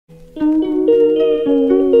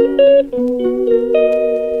Hello,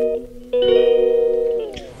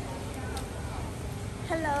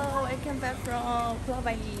 I come back from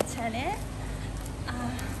Vlog channel.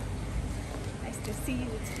 Nice to see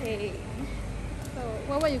you today. So,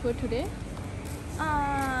 where will you go today?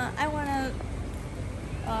 I wanna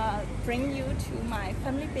bring you to my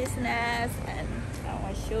family business and I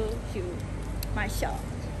wanna show you my shop.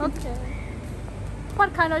 Okay.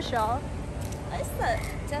 What kind of shop? It's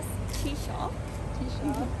just tea shop. Tea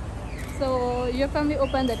shop. So, your family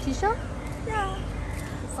opened the tea shop? Yeah.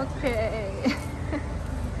 Okay.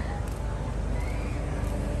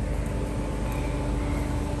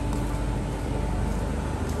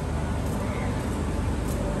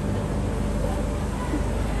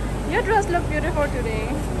 Your dress look beautiful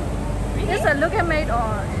today. Really? Is it look made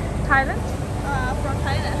or Thailand? From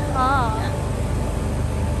Thailand. Ah. Yeah.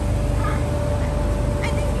 I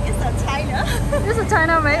think it's a China. This is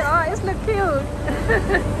China made. Oh, it look cute.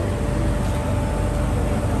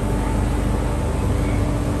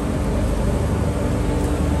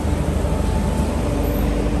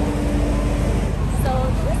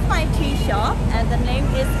 Tea shop and the name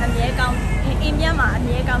is Myel Kaung. In Myanmar,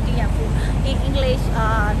 Myel Kaung. In English,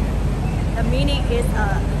 the meaning is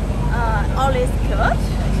olive skirt.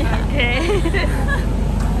 Okay.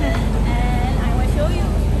 And I will show you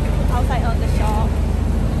outside of the shop.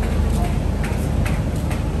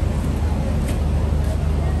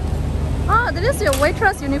 Oh, this is your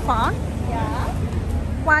waitress uniform. Yeah.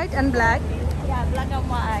 White and black. Yeah, black and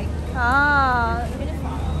white. Ah.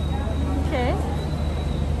 Uniform. Okay.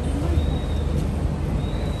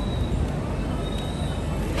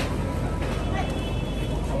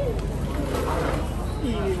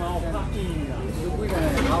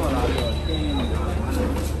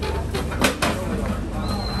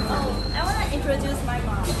 Oh, I want to introduce my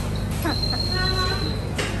mom.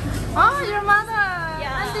 Oh, your mother.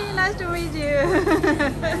 Yeah. Auntie, nice to meet you.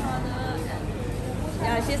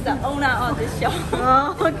 Yeah, she's the owner of this shop.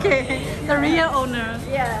 Oh, okay. The real owner.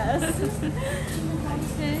 Yes.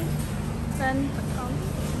 Okay. Then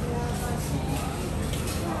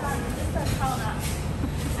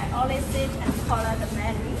I always sit and color the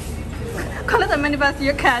menu. call it the menu box,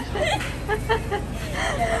 your cat. Yes,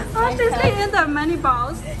 Oh, my she's cat. staying in the menu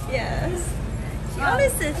box. Yes. She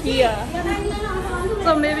always sits here.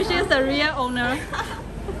 So maybe she's the real owner.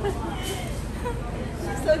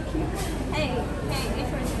 She's so cute. Hey,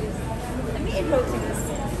 introduce. Let me introduce.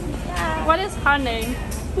 Yeah. What is her name?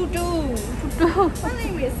 Pudu. Her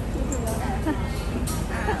name is Pudu.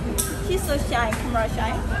 She's so shy, camera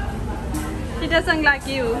shy. She doesn't like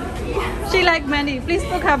you. She like Manny. Please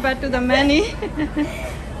book her back to the Manny.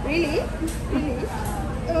 Really? Really?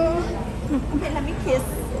 Okay, let me kiss.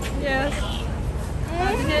 Yes.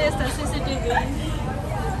 Here is the CCTV.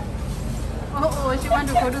 Oh, she want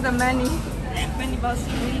to go to the Manny. Many boss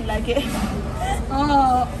really like it.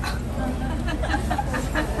 Oh.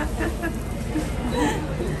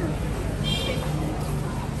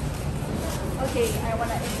 Okay, I want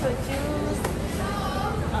to introduce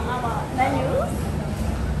our menus.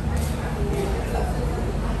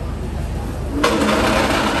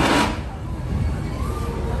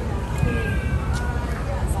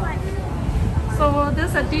 So this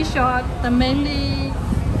is a tea shop. The mainly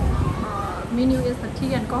menu is the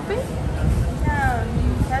tea and coffee. Yeah,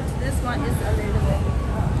 but this one is a little bit,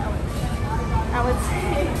 I would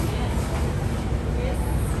say.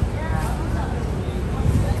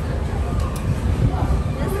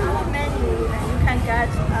 This is our menu, and you can get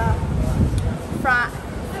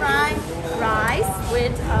fried rice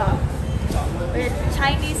with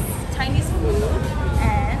Chinese food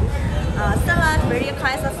and salad, various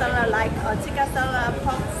kinds of salad like chicken salad,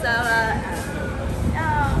 pork salad,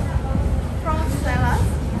 prawn salad,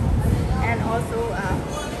 and also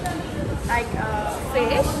like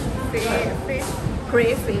fish,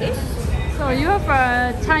 crayfish. So you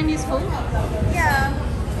have Chinese food. Yeah,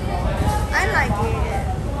 I like it.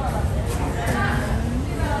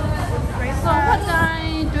 So what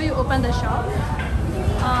time do you open the shop?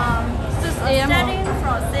 6 a.m. Starting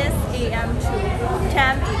from 6 a.m. to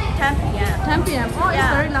 10 p.m. 10 p.m. Oh, it's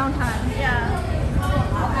Yeah. very long time. Yeah.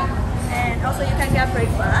 And also you can get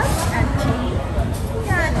breakfast and tea.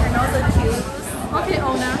 Yeah, and also juice. Okay,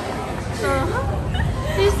 owner. So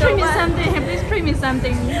please treat me what? something. Please treat me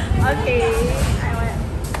something. Okay, I will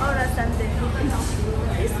order something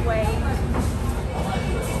this way.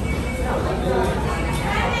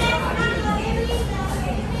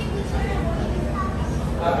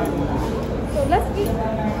 So let's eat.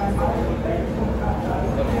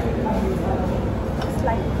 It's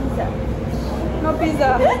like pizza. No pizza.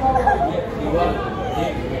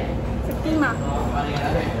 It's a keema.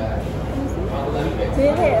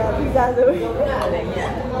 Thế thể là pizza rồi.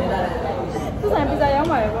 Tôi thành pizza giống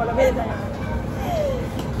mày rồi là bây giờ.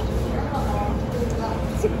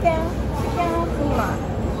 Chicken fuma.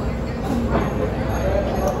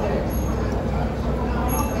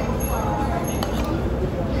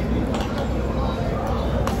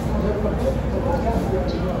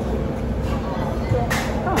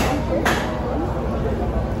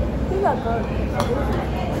 Pizza good.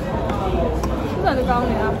 Pizza được ngon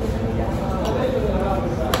nè.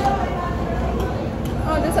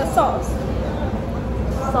 Oh, this is a sauce.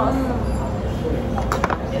 Sauce.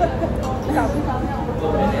 Cậu cũng không.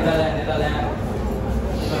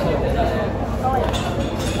 Thôi,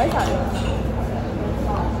 mấy thằng.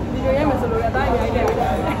 Video em mà sửa lại tay vậy đẹp.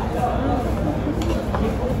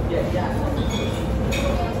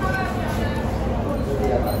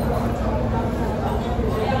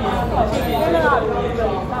 Cái nó là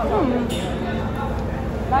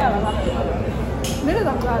đây là sao? This is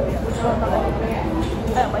a salad.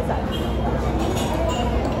 Đây là mấy thằng.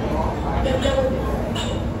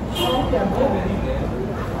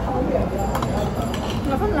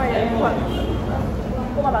 Nó rất này vậy quần.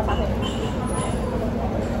 Cô mà bà sáng thế.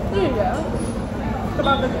 Cái gì vậy? Cái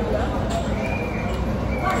bao cái gì vậy?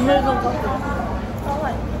 Nơi không có gì. Không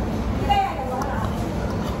rồi.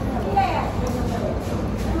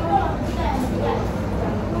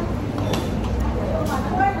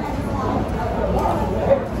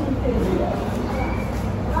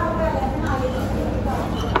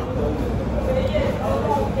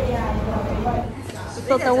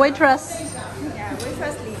 So the waitress. Yeah,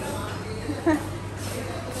 waitress lady.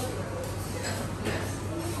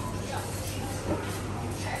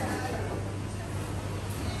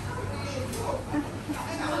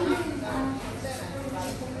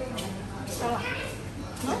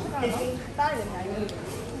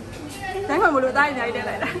 Đáng phải một lửa tay này đây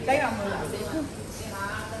lại đây. Đây là 10 lần.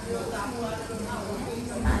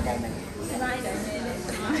 Đây mình. Đây.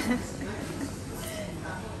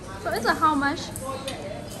 So it's a how much?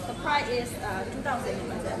 The price is 2,000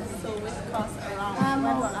 so it costs around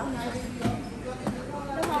 $1.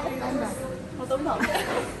 Đúng không? Không đúng không?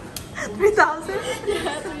 3,000.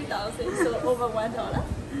 Yeah, 3,000 so over $1.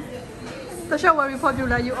 The shop very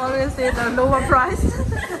popular. You always say the lower price.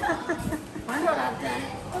 $1.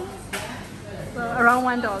 So around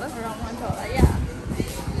 $1. Around $1, yeah.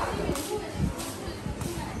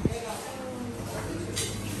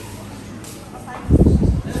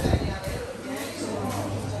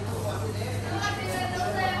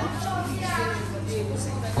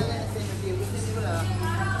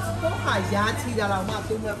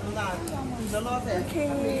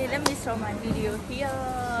 Okay, let me show my video here.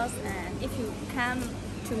 And if you come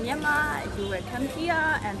to Myanmar, you will come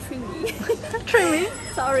here and treat me. Treat me?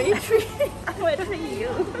 Sorry, I will treat you.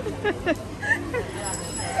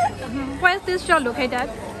 Where is this shop located?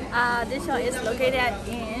 This shop is located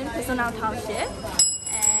in Personal Township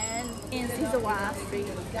and in Sizawa Street,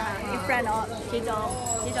 in front of Jizo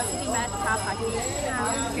City Mart car parking.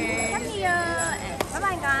 Okay. Come here and bye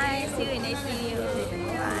bye guys. See you in next video.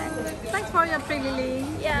 Bye. Thanks for your treat, Lily.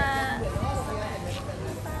 Yeah.